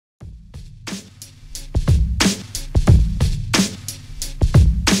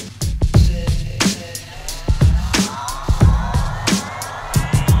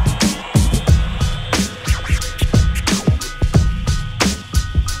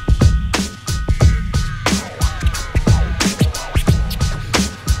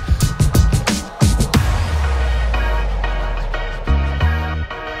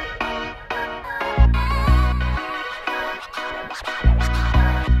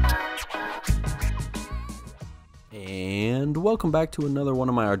welcome back to another one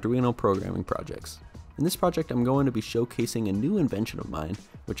of my Arduino programming projects. In this project I'm going to be showcasing a new invention of mine,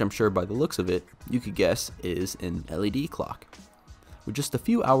 which I'm sure by the looks of it, you could guess is an LED clock. With just a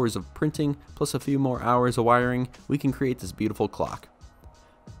few hours of printing, plus a few more hours of wiring, we can create this beautiful clock.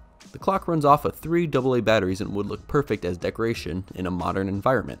 The clock runs off of 3 AA batteries and would look perfect as decoration in a modern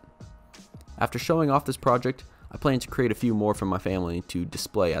environment. After showing off this project, I plan to create a few more for my family to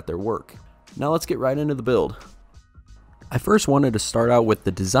display at their work. Now let's get right into the build. I first wanted to start out with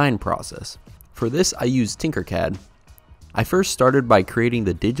the design process. For this I used Tinkercad. I first started by creating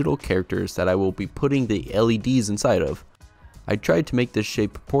the digital characters that I will be putting the LEDs inside of. I tried to make this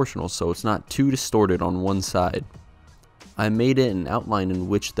shape proportional so it's not too distorted on one side. I made it an outline in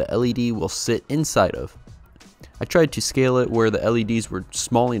which the LED will sit inside of. I tried to scale it where the LEDs were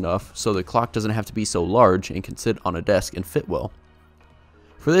small enough so the clock doesn't have to be so large and can sit on a desk and fit well.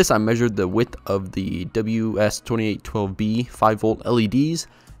 For this I measured the width of the WS2812B 5V LEDs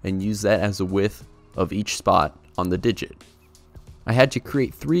and used that as the width of each spot on the digit. I had to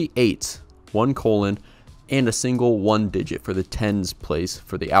create 3 8s, 1 colon, and a single 1 digit for the tens place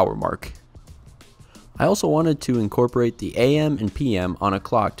for the hour mark. I also wanted to incorporate the AM and PM on a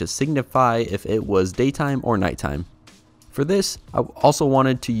clock to signify if it was daytime or nighttime. For this, I also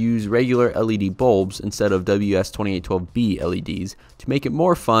wanted to use regular LED bulbs instead of WS2812B LEDs to make it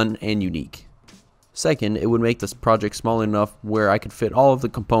more fun and unique. Second, it would make this project small enough where I could fit all of the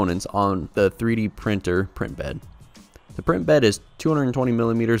components on the 3D printer print bed. The print bed is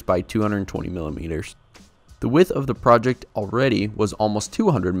 220mm by 220mm. The width of the project already was almost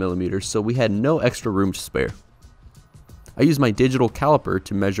 200mm, so we had no extra room to spare. I used my digital caliper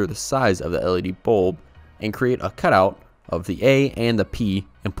to measure the size of the LED bulb and create a cutout of the A and the P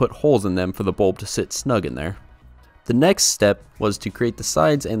and put holes in them for the bulb to sit snug in there. The next step was to create the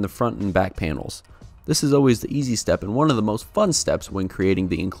sides and the front and back panels. This is always the easy step and one of the most fun steps when creating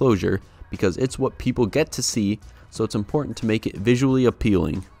the enclosure because it's what people get to see, so it's important to make it visually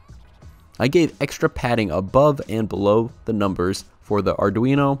appealing. I gave extra padding above and below the numbers for the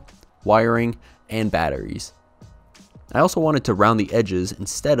Arduino, wiring, and batteries. I also wanted to round the edges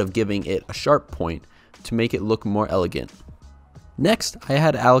instead of giving it a sharp point to make it look more elegant. Next, I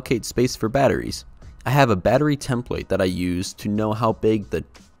had to allocate space for batteries. I have a battery template that I use to know how big the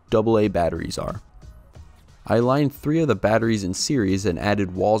AA batteries are. I aligned 3 of the batteries in series and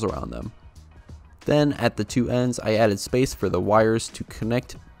added walls around them. Then at the 2 ends, I added space for the wires to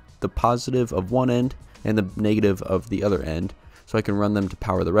connect the positive of one end and the negative of the other end so I can run them to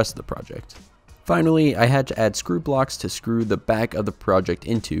power the rest of the project. Finally, I had to add screw blocks to screw the back of the project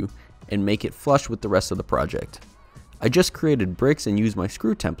into and make it flush with the rest of the project. I just created bricks and used my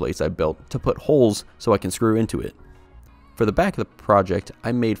screw templates I built to put holes so I can screw into it. For the back of the project,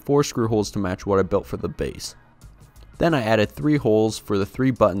 I made 4 screw holes to match what I built for the base. Then I added 3 holes for the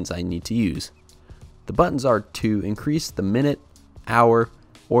 3 buttons I need to use. The buttons are to increase the minute, hour,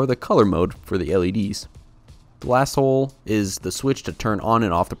 or the color mode for the LEDs. The last hole is the switch to turn on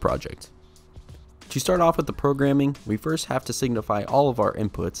and off the project. To start off with the programming, we first have to signify all of our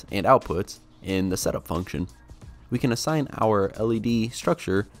inputs and outputs in the setup function. We can assign our LED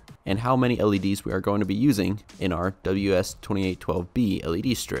structure and how many LEDs we are going to be using in our WS2812B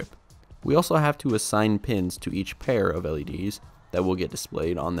LED strip. We also have to assign pins to each pair of LEDs that will get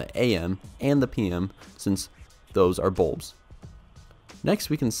displayed on the AM and the PM since those are bulbs. Next,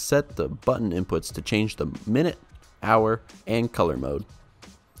 we can set the button inputs to change the minute, hour, and color mode.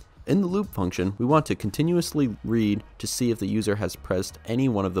 In the loop function, we want to continuously read to see if the user has pressed any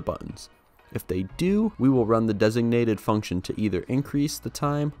one of the buttons. If they do, we will run the designated function to either increase the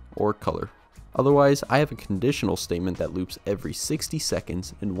time or color. Otherwise, I have a conditional statement that loops every 60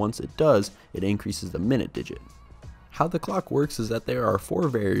 seconds, and once it does, it increases the minute digit. How the clock works is that there are 4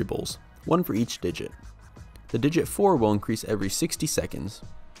 variables, 1 for each digit. The digit 4 will increase every 60 seconds.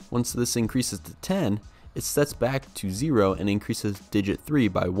 Once this increases to 10, it sets back to 0 and increases digit 3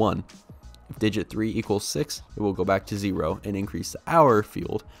 by 1. If digit 3 equals 6, it will go back to 0 and increase the hour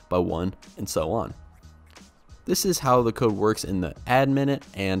field by 1, and so on. This is how the code works in the add minute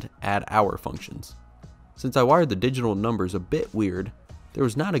and add hour functions. Since I wired the digital numbers a bit weird, there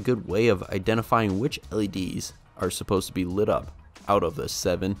was not a good way of identifying which LEDs are supposed to be lit up out of the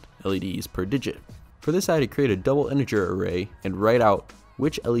 7 LEDs per digit. For this I had to create a double integer array and write out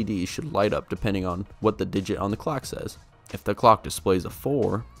which LEDs should light up depending on what the digit on the clock says. If the clock displays a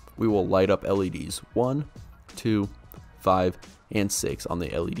 4, we will light up LEDs 1, 2, 5, and 6 on the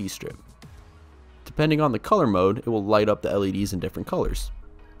LED strip. Depending on the color mode, it will light up the LEDs in different colors.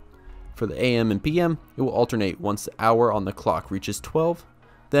 For the AM and PM, it will alternate once the hour on the clock reaches 12,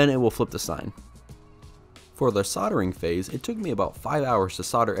 then it will flip the sign. For the soldering phase, it took me about 5 hours to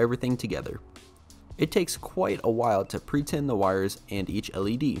solder everything together. It takes quite a while to pre-tin the wires and each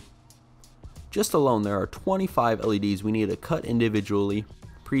LED. Just alone there are 25 LEDs we need to cut individually,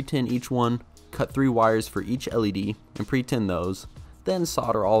 pre-tin each one, cut 3 wires for each LED and pre-tin those, then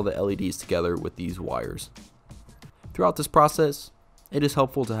solder all the LEDs together with these wires. Throughout this process, it is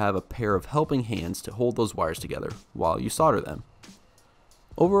helpful to have a pair of helping hands to hold those wires together while you solder them.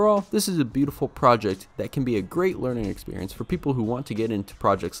 Overall, this is a beautiful project that can be a great learning experience for people who want to get into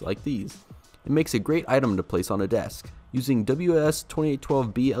projects like these. It makes a great item to place on a desk. Using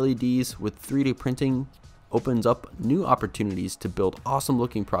WS2812B LEDs with 3D printing opens up new opportunities to build awesome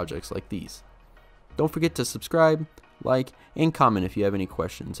looking projects like these. Don't forget to subscribe, like, and comment if you have any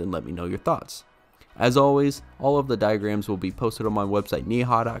questions and let me know your thoughts. As always, all of the diagrams will be posted on my website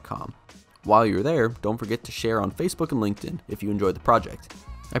neha.com. While you're there, don't forget to share on Facebook and LinkedIn if you enjoyed the project.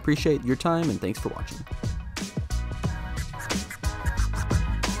 I appreciate your time and thanks for watching.